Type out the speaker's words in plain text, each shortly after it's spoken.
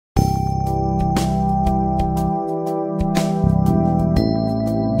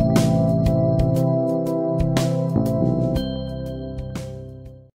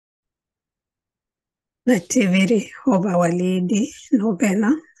Nativity of Our Lady,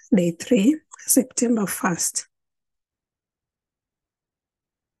 Novena, Day 3, September 1st.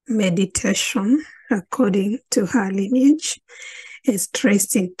 Meditation according to her lineage is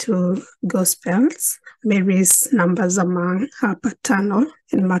traced into Gospels. Mary's numbers among her paternal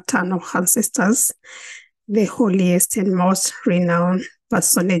and maternal ancestors, the holiest and most renowned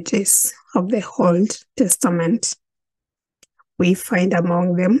personages of the Old Testament. We find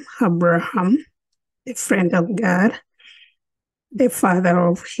among them Abraham, the friend of God, the father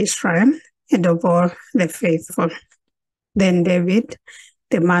of Israel and of all the faithful. Then David,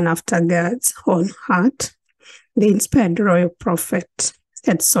 the man after God's own heart, the inspired royal prophet,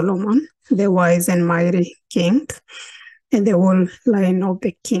 and Solomon, the wise and mighty king, and the whole line of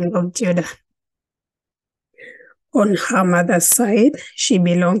the king of Judah. On her mother's side, she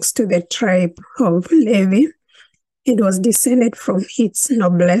belongs to the tribe of Levi. It was descended from its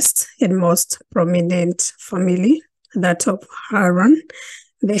noblest and most prominent family, that of Aaron,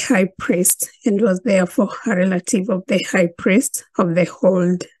 the high priest, and was therefore a relative of the high priest of the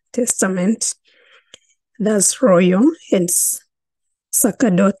Old Testament. Thus, royal and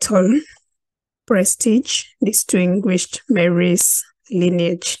sacerdotal prestige distinguished Mary's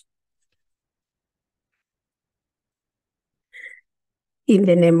lineage. In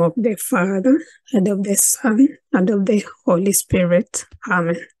the name of the Father, and of the Son, and of the Holy Spirit.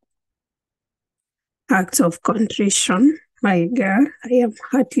 Amen. Act of contrition. My God, I am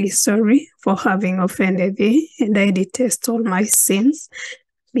heartily sorry for having offended thee, and I detest all my sins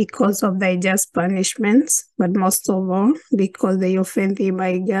because of thy just punishments, but most of all because they offend thee,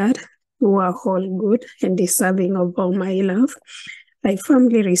 my God, who are all good and deserving of all my love. I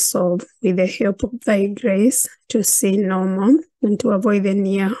firmly resolve, with the help of thy grace, to sin no more and to avoid the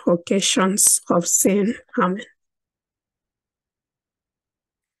near occasions of sin. Amen.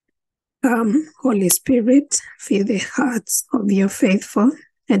 Come, Holy Spirit, fill the hearts of your faithful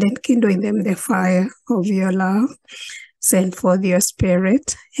and enkindle in them the fire of your love. Send forth your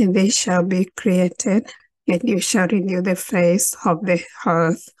Spirit, and they shall be created, and you shall renew the face of the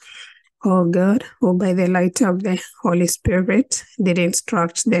earth. O God, who by the light of the Holy Spirit did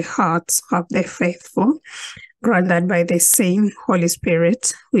instruct the hearts of the faithful, grant that by the same Holy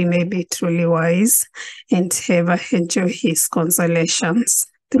Spirit we may be truly wise and ever enjoy his consolations.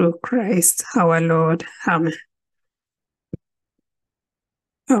 Through Christ our Lord. Amen.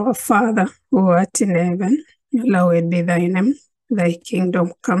 Our Father, who art in heaven, hallowed be thy name. Thy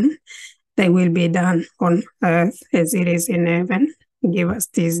kingdom come, thy will be done on earth as it is in heaven. Give us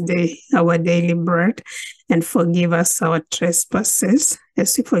this day our daily bread, and forgive us our trespasses,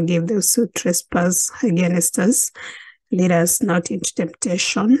 as we forgive those who trespass against us. Lead us not into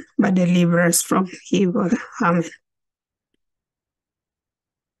temptation, but deliver us from evil. Amen.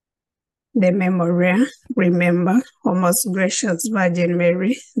 The Memorial. Remember, O most gracious Virgin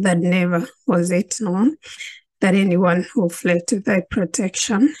Mary, that never was it known that anyone who fled to thy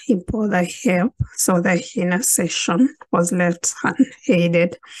protection implored thy help, so thy intercession was left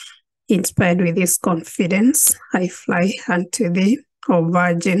unaided. Inspired with this confidence, I fly unto thee, O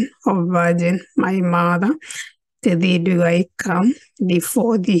Virgin, my Mother. To thee do I come,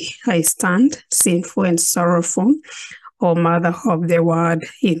 before thee I stand, sinful and sorrowful. O Mother of the Word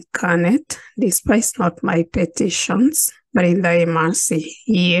incarnate, despise not my petitions, but in thy mercy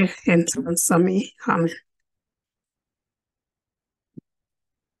hear and answer me. Amen.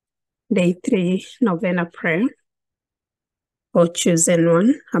 Day 3, Novena Prayer. O chosen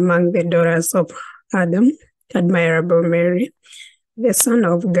one among the daughters of Adam, admirable Mary, the Son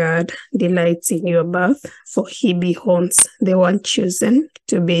of God delights in your birth, for he beholds the one chosen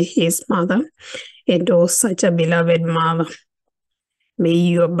to be his mother, and oh, such a beloved mother. May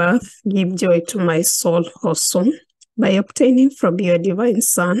your birth give joy to my soul also, by obtaining from your divine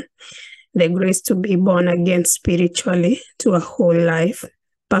Son the grace to be born again spiritually to a whole life,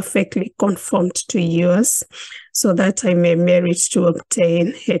 perfectly conformed to yours, so that I may merit to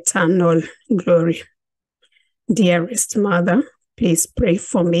obtain eternal glory. Dearest Mother, please pray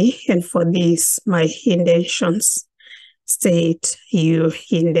for me and for these my intentions. State your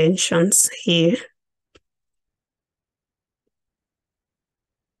intentions here.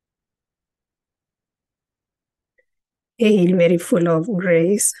 Hail Mary, full of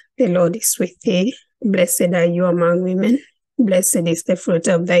grace, the Lord is with thee. Blessed are you among women. Blessed is the fruit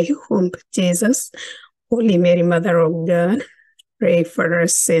of thy womb, Jesus. Holy Mary, Mother of God, pray for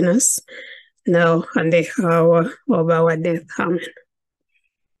us sinners, now and the hour of our death. Amen.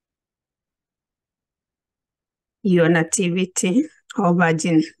 Your Nativity, O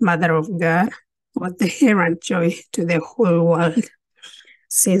Virgin Mother of God, was the errant joy to the whole world.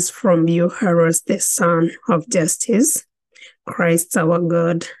 since from you arose the Son of Justice, Christ our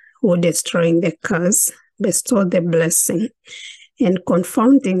God, who destroying the curse, bestowed the blessing, and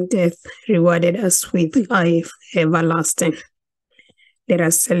confounding death, rewarded us with life everlasting. Let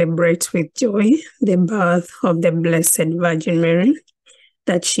us celebrate with joy the birth of the Blessed Virgin Mary,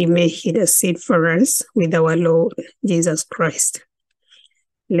 that she may intercede for us with our Lord Jesus Christ.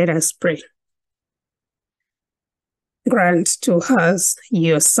 Let us pray. Grant to us,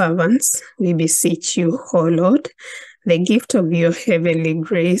 your servants, we beseech you, O Lord, the gift of your heavenly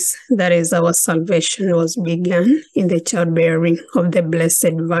grace, that as our salvation was begun in the childbearing of the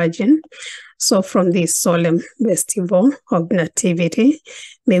Blessed Virgin, so from this solemn festival of Nativity,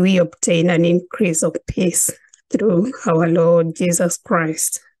 may we obtain an increase of peace through our Lord Jesus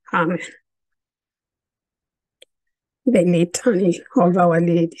Christ. Amen. The Litany of Our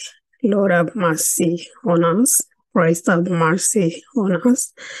Lady. Lord have mercy on us. Christ have mercy on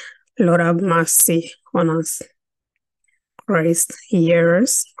us. Lord have mercy on us. Christ hear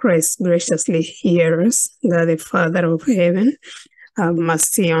us. Christ graciously hear us. God the Father of heaven, have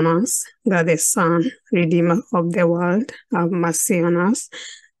mercy on us. God the Son, Redeemer of the world, have mercy on us.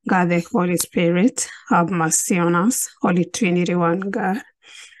 God the Holy Spirit, have mercy on us. Holy Trinity, one God,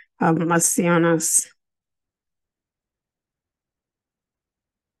 have mercy on us.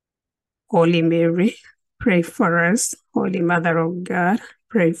 Holy Mary, pray for us. Holy Mother of God,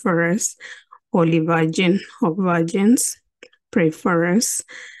 pray for us. Holy Virgin of Virgins, pray for us.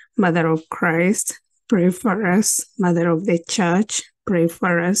 Mother of Christ, pray for us. Mother of the Church, pray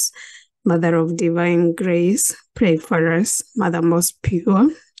for us. Mother of Divine Grace, pray for us. Mother most pure,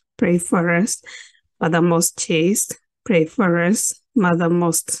 pray for us. Mother most chaste, pray for us. Mother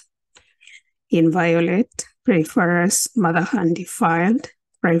most inviolate, pray for us. Mother undefiled,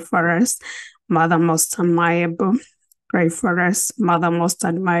 pray for us. Mother most amiable, pray for us. Mother most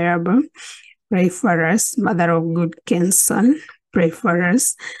admirable, pray for us. Mother of good counsel, pray for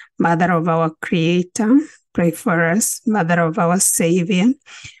us. Mother of our Creator, pray for us. Mother of our Savior,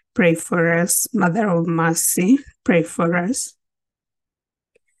 pray for us. Mother of mercy, pray for us.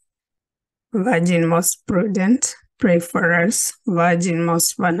 Virgin most prudent, pray for us. Virgin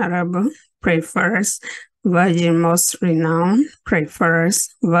most vulnerable, pray for us. Virgin most renowned, pray for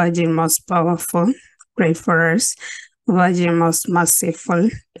us. Virgin most powerful, pray for us. Virgin most merciful,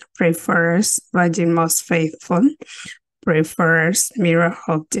 pray for us. Virgin most faithful, pray for us. Mirror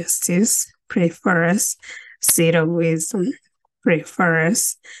of justice, pray for us. Seat of wisdom, pray for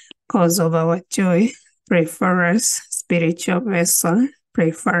us. Cause of our joy, pray for us. Spiritual vessel,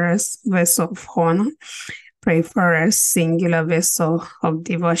 pray for us. Vessel of honor, pray for us. Singular vessel of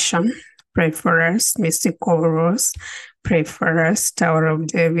devotion, pray for us. Mystical rose, pray for us. Tower of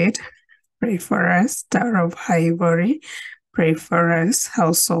David, pray for us. Tower of Ivory, pray for us.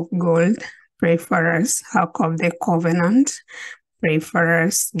 House of gold, pray for us. Ark of the Covenant, pray for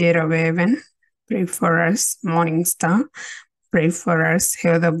us. Gate of heaven, pray for us. Morning star, pray for us.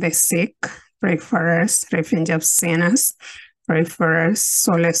 Health of the sick, pray for us. Refuge of sinners, pray for us.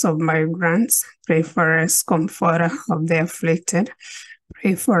 Solace of migrants, pray for us. Comforter of the afflicted,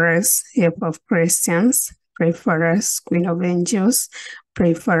 pray for us. Help of Christians, pray for us. Queen of angels,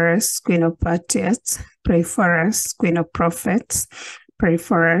 pray for us. Queen of patriots, pray for us. Queen of prophets, pray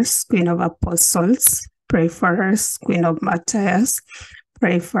for us. Queen of apostles, pray for us. Queen of martyrs,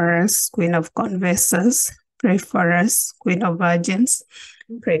 pray for us. Queen of confessors, pray for us. Queen of virgins,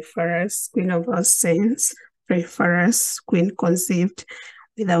 pray for us. Queen of all saints, pray for us. Queen conceived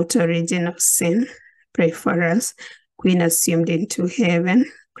without origin of sin, pray for us. Queen assumed into heaven,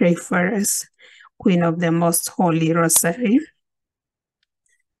 pray for us. Queen of the most holy rosary,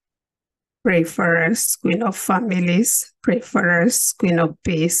 pray for us. Queen of families, pray for us. Queen of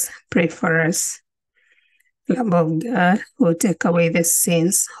peace, pray for us. Lamb of God, who take away the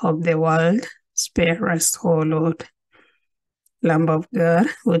sins of the world, spare us, O Lord. Lamb of God,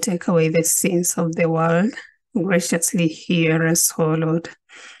 who take away the sins of the world, graciously hear us, O Lord.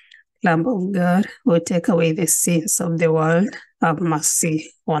 Lamb of God, who take away the sins of the world, have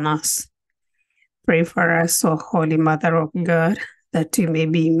mercy on us. Pray for us, O Holy Mother of God, that we may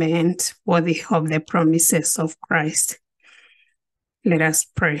be meant worthy of the promises of Christ. Let us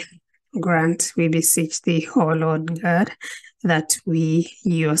pray. Grant, we beseech thee, O Lord God, that we,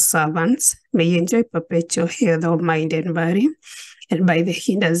 your servants, may enjoy perpetual health of mind and body, and by the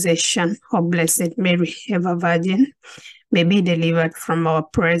intercession of Blessed Mary, ever Virgin, may be delivered from our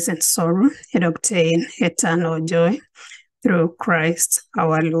present sorrow and obtain eternal joy through Christ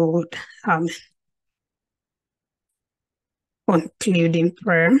our Lord. Amen. Concluding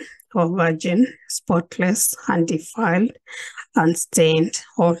prayer. O Virgin, spotless, undefiled, unstained,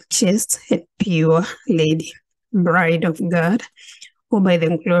 all chaste and pure Lady, Bride of God, who by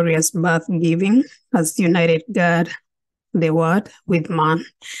the glorious birth giving has united God, the Word, with man,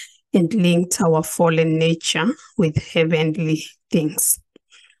 and linked our fallen nature with heavenly things,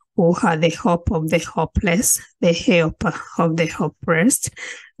 who are the hope of the hopeless, the helper of the oppressed,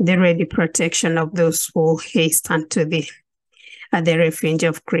 the ready protection of those who haste unto thee. At the refuge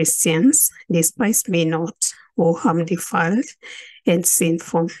of Christians, despise me not, who am defiled and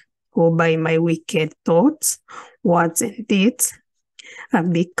sinful, who by my wicked thoughts, words, and deeds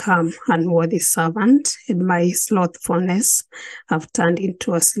have become unworthy servant, and my slothfulness have turned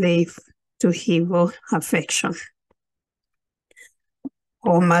into a slave to evil affection.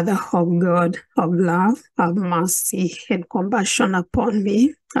 O Mother of God, of love, have mercy and compassion upon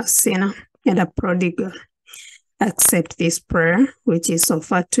me, a sinner and a prodigal. Accept this prayer, which is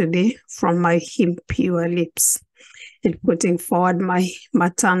offered today from my impure lips, and putting forward my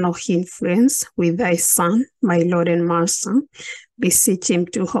maternal influence with thy Son, my Lord and Master, beseech him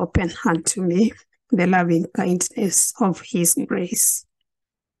to open unto me the loving kindness of his grace.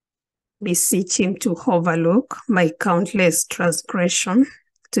 Beseech him to overlook my countless transgression,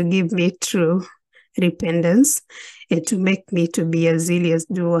 to give me true repentance, and to make me to be a zealous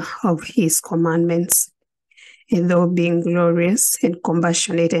doer of his commandments. And thou being glorious and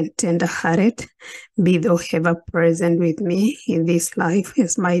compassionate and tender-hearted, be thou ever present with me in this life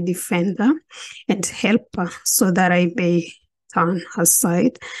as my defender and helper, so that I may turn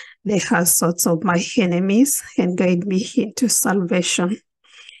aside the assaults of my enemies and guide me into salvation.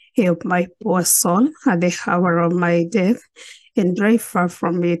 Help my poor soul at the hour of my death, and drive far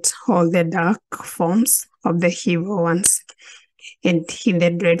from it all the dark forms of the evil ones. And in the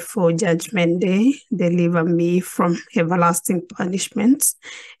dreadful judgment day, deliver me from everlasting punishments,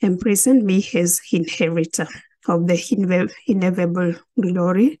 and present me as inheritor of the ineffable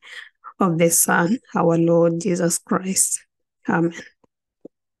glory of the Son, our Lord Jesus Christ. Amen.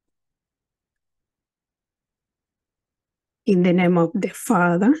 In the name of the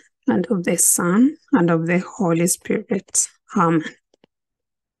Father, and of the Son, and of the Holy Spirit. Amen.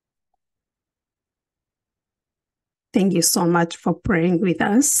 Thank you so much for praying with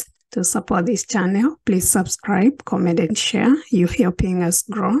us. To support this channel, please subscribe, comment, and share. You're helping us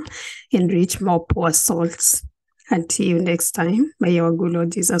grow and reach more poor souls. Until next time, may our good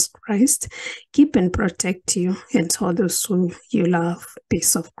Lord Jesus Christ keep and protect you and all those who you love.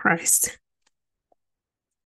 Peace of Christ.